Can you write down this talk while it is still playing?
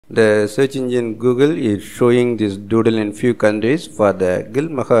The search engine Google is showing this doodle in few countries for the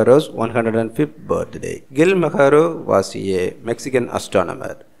Guillermo Haro's 105th birthday. Guillermo Haro was a Mexican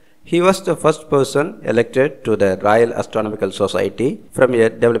astronomer. He was the first person elected to the Royal Astronomical Society from a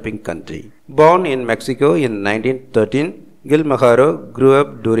developing country. Born in Mexico in 1913, Guillermo Haro grew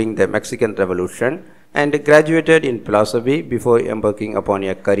up during the Mexican Revolution and graduated in philosophy before embarking upon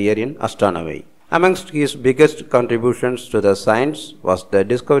a career in astronomy. Amongst his biggest contributions to the science was the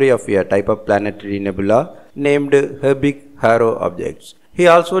discovery of a type of planetary nebula named Herbig-Haro objects. He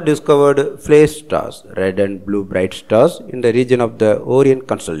also discovered flare stars, red and blue bright stars, in the region of the Orion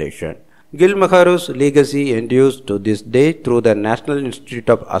constellation. Guillermo Haro's legacy endures to this day through the National Institute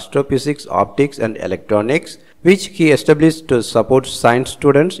of Astrophysics, Optics and Electronics, which he established to support science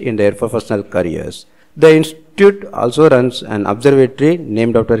students in their professional careers. The institute also runs an observatory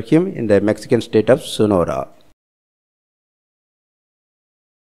named after him in the Mexican state of Sonora.